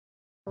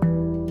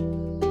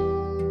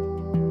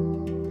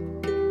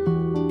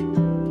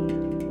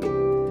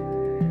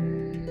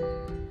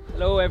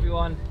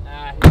everyone,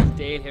 this is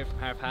Dale here from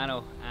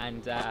Harpanno,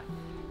 and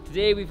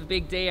today we have a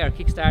big day. Our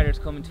Kickstarter is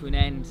coming to an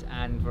end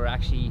and we're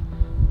actually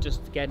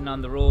just getting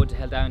on the road to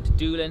head down to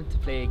Doolin to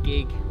play a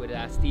gig with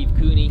Steve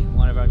Cooney,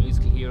 one of our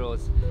musical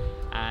heroes.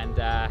 And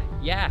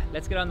yeah,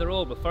 let's get on the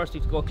road, but first we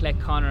have to go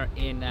collect Connor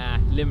in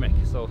Limerick,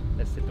 so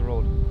let's hit the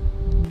road.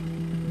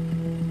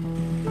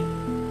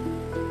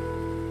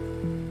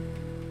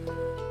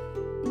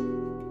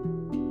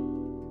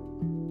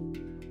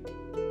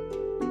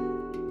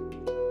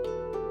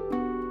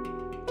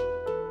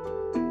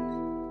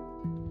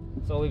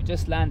 So we've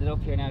just landed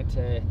up here now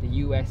to the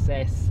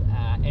USS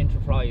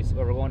Enterprise,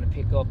 where we're going to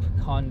pick up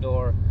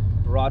Condor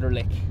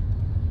Broderick.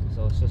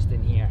 So it's just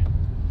in here.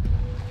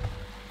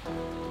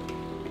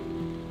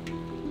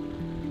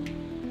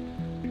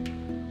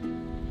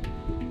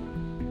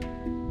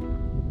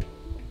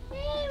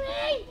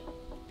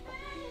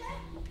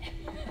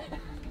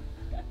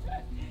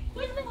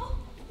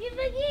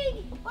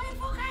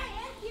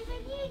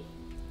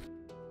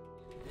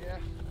 Yeah.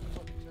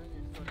 So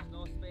there's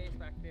no space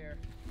back there.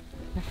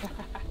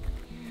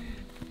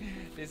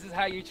 This is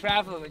how you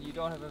travel when you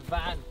don't have a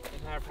van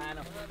in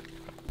Harpanno.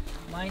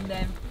 Mind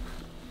them,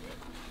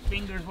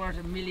 fingers worth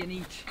a million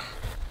each.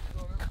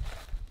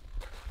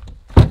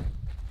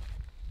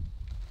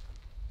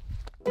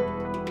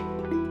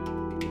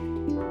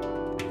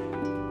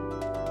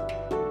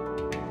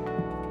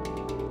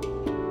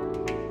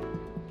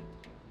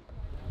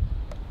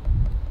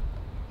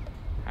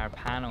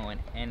 Harpanno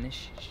and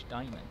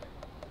Ennish-Steinman.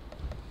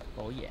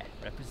 Oh yeah,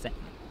 representing.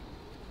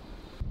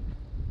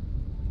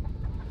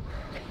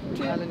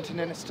 Talent in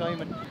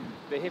Ennish-Steinman.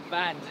 The hit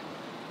band.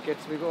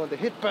 Gets me going. The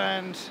hit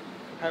band,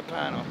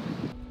 Harpanno.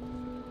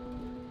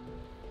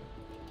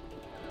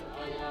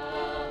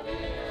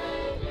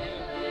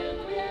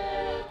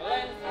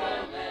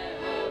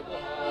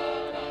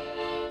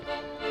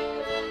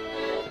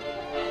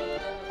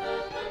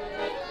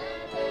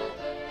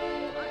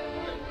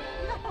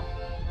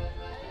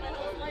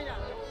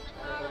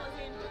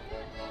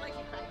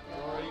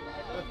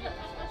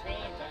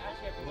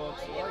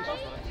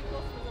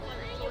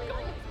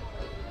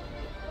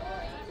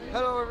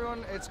 Hello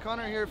everyone, it's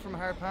Connor here from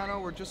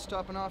Harpanno. We're just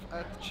stopping off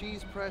at the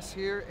Cheese Press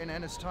here in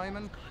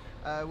Ennish-Steinman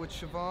with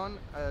Siobhan,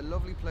 a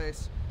lovely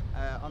place,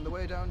 on the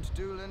way down to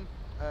Doolin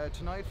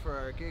tonight for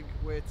our gig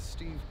with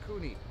Steve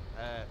Cooney.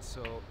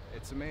 So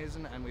it's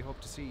amazing and we hope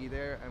to see you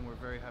there, and we're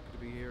very happy to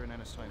be here in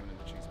Ennish-Steinman in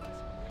the Cheese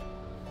Press.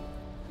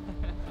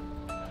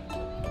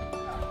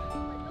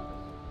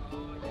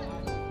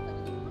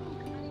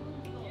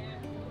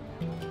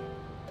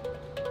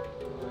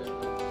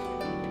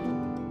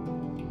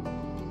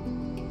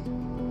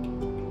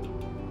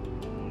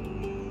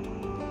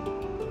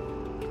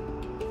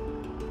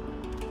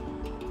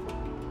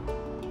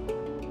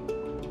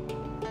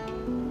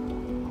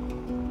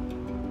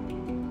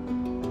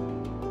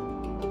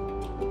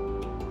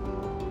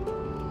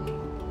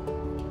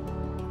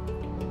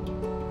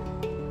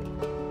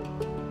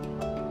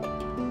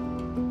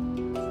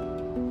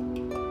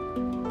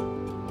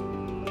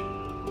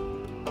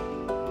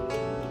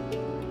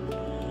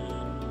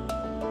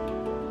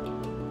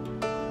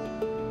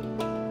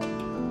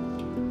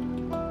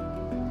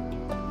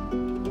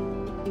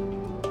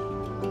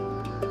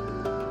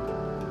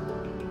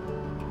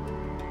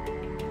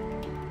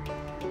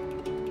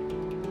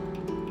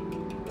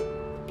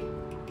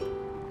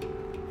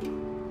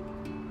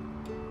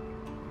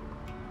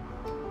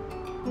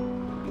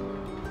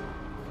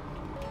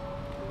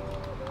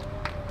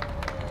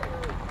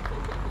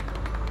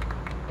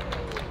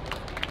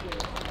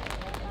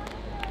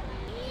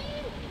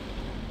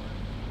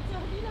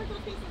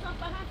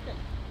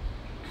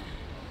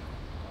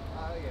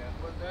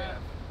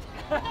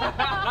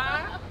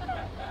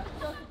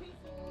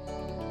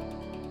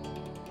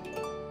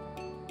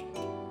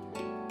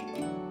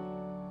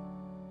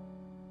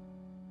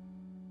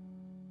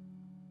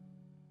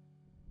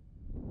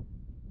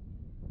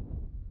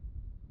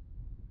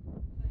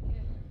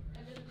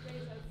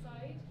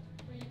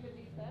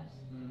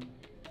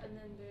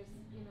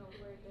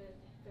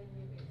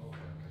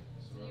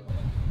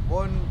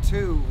 One,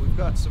 two, we've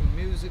got some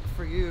music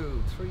for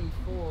you. 3,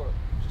 4,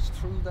 just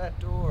through that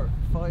door.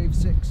 5,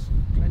 6,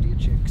 plenty of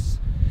chicks.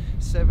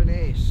 7,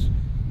 8,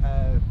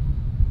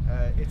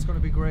 it's going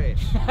to be great.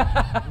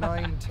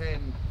 9,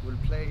 10, we'll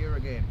play here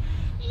again.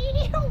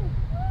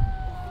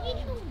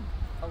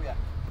 Oh yeah.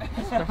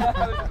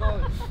 How's it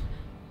going?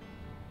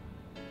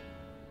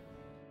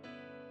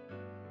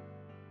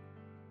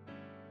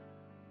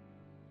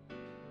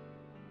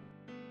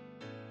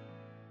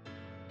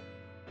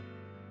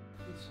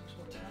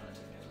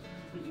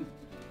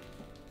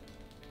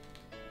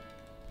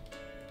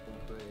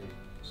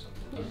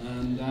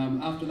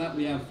 And after that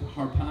we have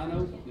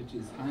Harpanno, which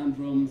is hand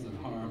drums and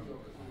harp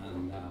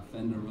and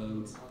Fender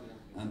Rhodes,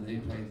 and they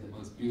play the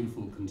most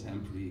beautiful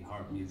contemporary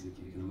harp music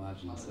you can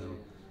imagine, so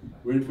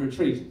we're in for a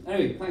treat.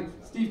 Anyway, thanks.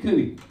 Steve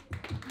Cooney.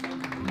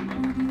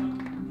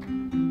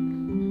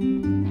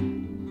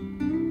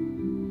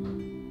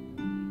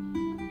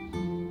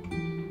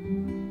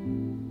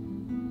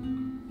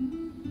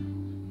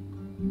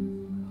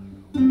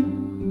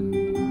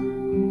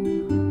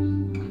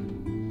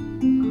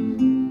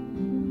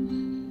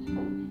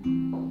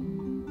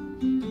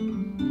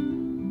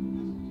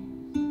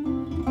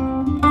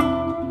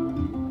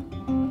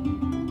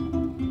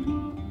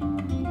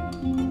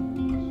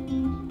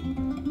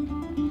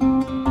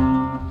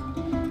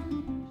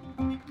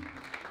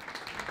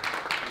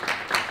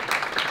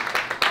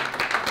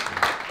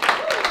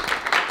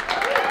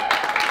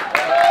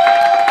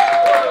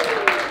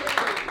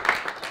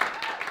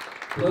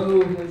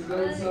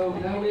 so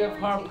now we have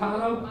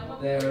Harpanno.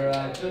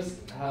 They're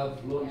just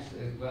have launched,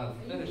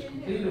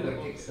 completed a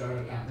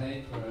Kickstarter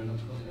campaign for an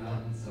upcoming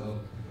album. So,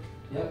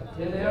 yep,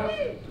 here they are.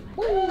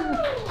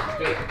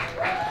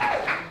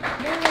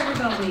 Hello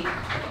everybody.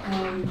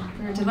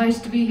 We're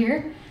delighted to be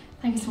here.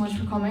 Thank you so much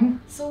for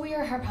coming. So we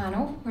are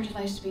Harpanno. We're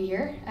delighted to be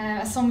here.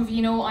 As some of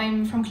you know,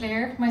 I'm from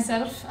Clare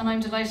myself, and I'm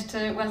delighted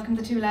to welcome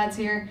the two lads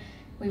here.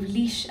 We have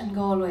Laois and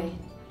Galway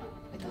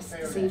with us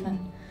this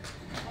evening.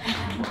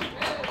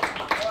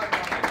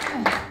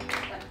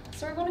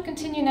 So we're going to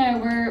continue now.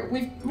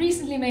 We've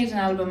recently made an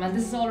album, and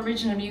this is all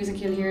original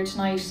music you'll hear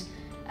tonight,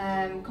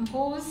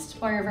 composed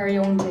by our very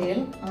own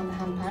Dale on the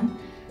handpan,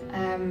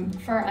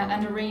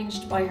 and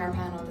arranged by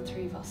Harpanno, the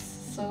three of us.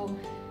 So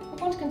we're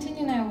going to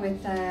continue now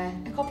with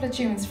a couple of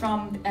tunes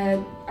from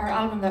our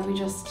album that we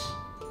just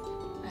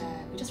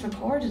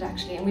recorded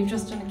actually, and we've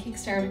just done a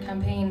Kickstarter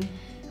campaign,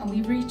 and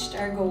we've reached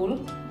our goal,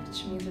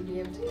 which means we'll be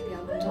able to get the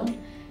album done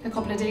a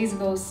couple of days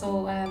ago.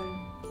 So yeah.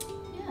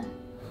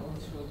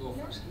 We'll go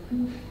for it.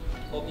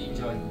 Hope you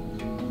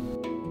enjoy.